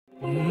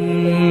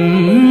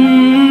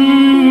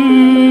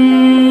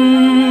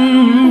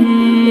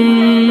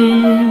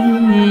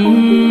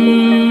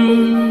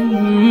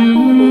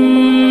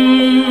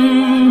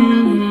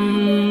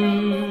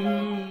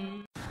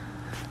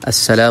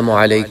السلام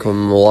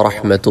علیکم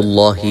ورحمۃ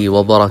اللہ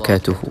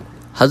وبرکاتہ۔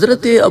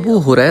 حضرت ابو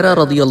ہریرہ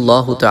رضی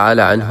اللہ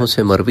تعالی عنہ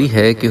سے مروی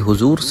ہے کہ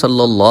حضور صلی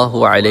اللہ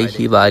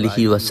علیہ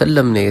وآلہ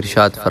وسلم نے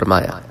ارشاد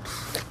فرمایا،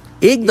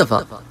 ایک دفعہ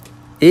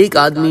ایک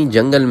آدمی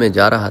جنگل میں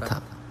جا رہا تھا،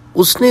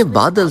 اس نے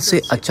بادل سے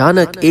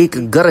اچانک ایک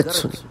گرج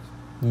سنی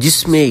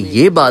جس میں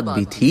یہ بات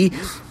بھی تھی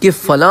کہ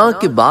فلاں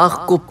کے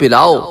باغ کو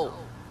پلاؤ،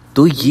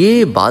 تو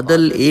یہ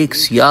بادل ایک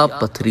سیاہ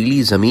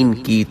پتھریلی زمین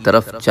کی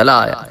طرف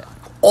چلا آیا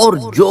اور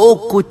جو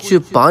کچھ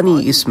پانی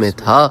اس میں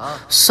تھا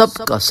سب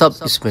کا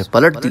سب اس میں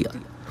پلٹ دیا،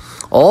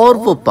 اور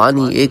وہ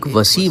پانی ایک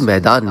وسیع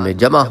میدان میں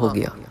جمع ہو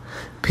گیا،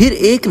 پھر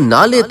ایک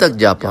نالے تک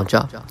جا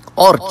پہنچا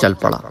اور چل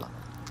پڑا۔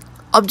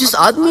 اب جس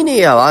آدمی نے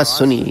یہ آواز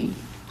سنی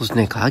اس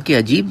نے کہا کہ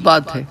عجیب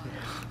بات ہے،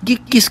 یہ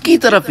کس کی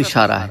طرف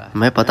اشارہ ہے،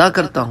 میں پتہ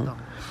کرتا ہوں۔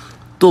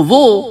 تو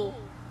وہ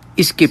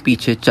اس کے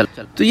پیچھے چل،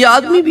 تو یہ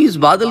آدمی بھی اس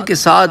بادل کے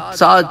ساتھ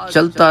ساتھ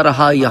چلتا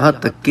رہا، یہاں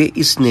تک کہ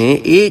اس نے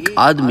ایک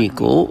آدمی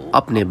کو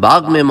اپنے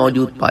باغ میں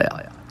موجود پایا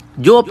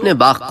جو اپنے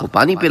باغ کو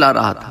پانی پلا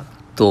رہا تھا۔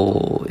 تو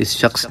اس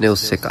شخص نے اس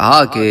سے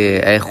کہا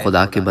کہ اے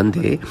خدا کے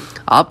بندے،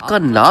 آپ کا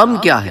نام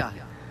کیا ہے؟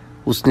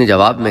 اس نے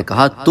جواب میں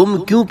کہا، تم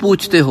کیوں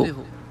پوچھتے ہو؟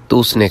 تو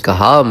اس نے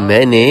کہا،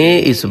 میں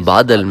نے اس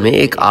بادل میں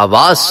ایک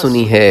آواز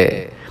سنی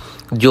ہے،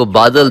 جو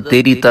بادل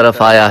تیری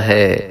طرف آیا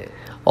ہے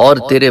اور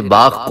تیرے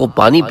باغ کو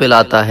پانی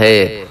پلاتا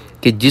ہے،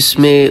 کہ جس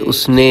میں اس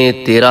نے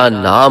تیرا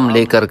نام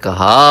لے کر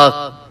کہا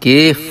کہ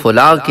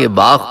فلاں کے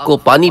باغ کو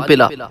پانی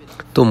پلا۔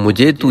 تو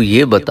مجھے تو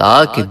یہ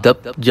بتا کہ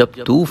جب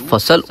تو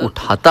فصل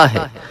اٹھاتا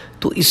ہے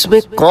تو اس میں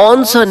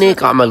کون سا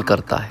نیک عمل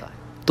کرتا ہے؟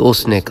 تو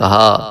اس نے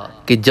کہا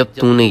کہ جب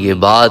تو نے یہ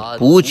بات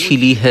پوچھ ہی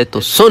لی ہے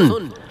تو سن،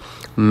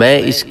 میں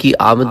اس کی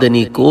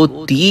آمدنی کو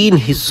 3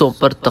 حصوں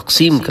پر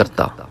تقسیم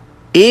کرتا ہوں،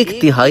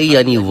 1/3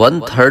 یعنی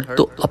 1/3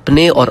 تو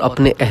اپنے اور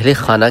اپنے اہل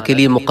خانہ کے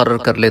لیے مقرر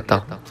کر لیتا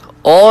ہوں،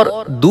 اور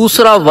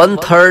دوسرا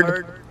 1/3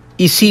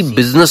 اسی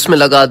بزنس میں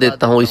لگا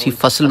دیتا ہوں، اسی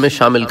فصل میں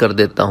شامل کر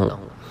دیتا ہوں،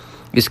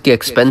 اس کے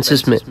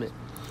ایکسپنسز میں،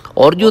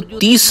 اور جو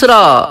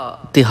تیسرا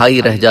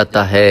تہائی رہ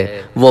جاتا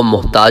ہے وہ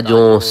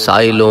محتاجوں،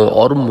 سائلوں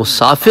اور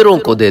مسافروں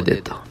کو دے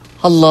دیتا ہوں۔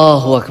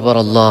 اللہ اکبر،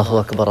 اللہ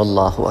اکبر،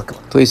 اللہ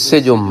اکبر۔ تو اس سے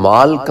جو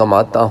مال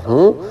کماتا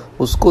ہوں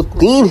اس کو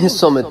 3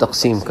 حصوں میں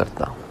تقسیم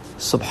کرتا ہوں۔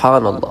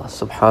 سبحان اللہ،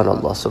 سبحان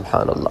اللہ،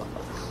 سبحان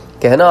اللہ۔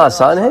 کہنا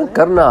آسان ہے،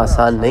 کرنا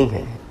آسان نہیں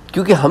ہے،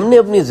 کیونکہ ہم نے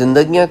اپنی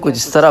زندگیاں کچھ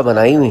اس طرح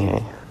بنائی ہوئی ہیں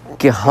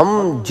کہ ہم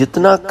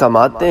جتنا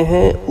کماتے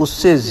ہیں اس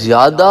سے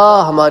زیادہ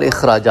ہمارے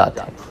اخراجات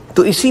ہیں،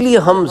 تو اسی لیے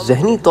ہم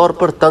ذہنی طور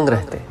پر تنگ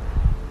رہتے ہیں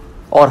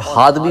اور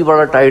ہاتھ بھی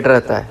بڑا ٹائٹ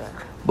رہتا ہے،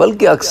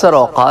 بلکہ اکثر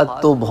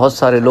اوقات تو بہت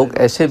سارے لوگ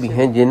ایسے بھی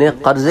ہیں جنہیں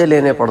قرضے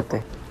لینے پڑتے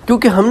ہیں،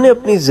 کیونکہ ہم نے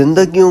اپنی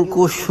زندگیوں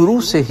کو شروع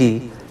سے ہی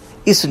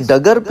اس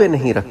ڈگر پہ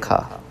نہیں رکھا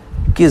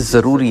کہ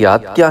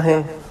ضروریات کیا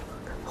ہیں،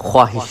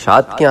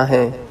 خواہشات کیا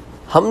ہیں۔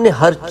 ہم نے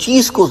ہر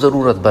چیز کو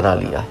ضرورت بنا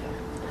لیا ہے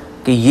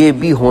کہ یہ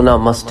بھی ہونا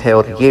مسٹ ہے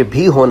اور یہ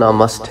بھی ہونا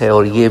مسٹ ہے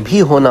اور یہ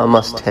بھی ہونا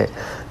مسٹ ہے،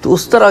 تو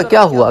اس طرح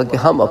کیا ہوا کہ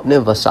ہم اپنے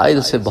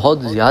وسائل سے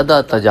بہت زیادہ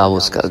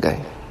تجاوز کر گئے۔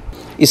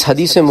 اس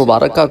حدیث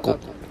مبارکہ کو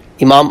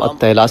امام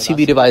الطیالسی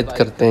بھی روایت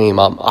کرتے ہیں،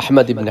 امام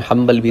احمد ابن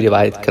حنبل بھی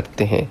روایت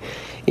کرتے ہیں،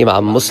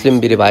 امام مسلم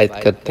بھی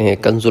روایت کرتے ہیں،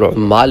 کنز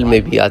العمال میں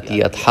بھی آتی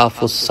ہے،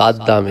 اتحاف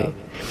السادہ میں،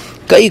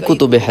 کئی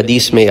کتب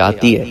حدیث میں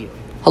آتی ہے۔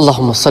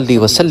 اللہم صلی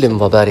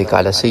وسلم وبارک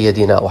علی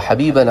سیدنا و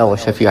حبیبنا و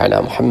شفیعنا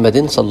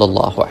محمد صلی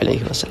اللہ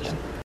علیہ وسلم۔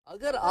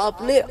 اگر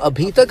آپ نے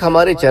ابھی تک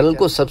ہمارے چینل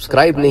کو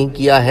سبسکرائب نہیں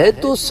کیا ہے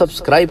تو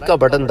سبسکرائب کا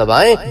بٹن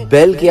دبائیں،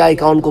 بیل کے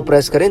آئیکن کو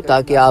پریس کریں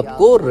تاکہ آپ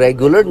کو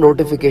ریگولر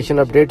نوٹیفیکیشن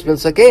اپڈیٹس مل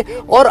سکیں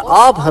اور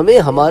آپ ہمیں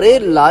ہمارے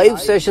لائیو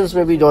سیشنز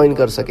میں بھی جوائن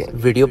کر سکیں۔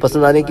 ویڈیو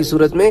پسند آنے کی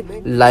صورت میں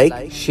لائک،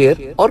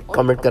 شیئر اور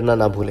کمنٹ کرنا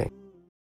نہ بھولیں۔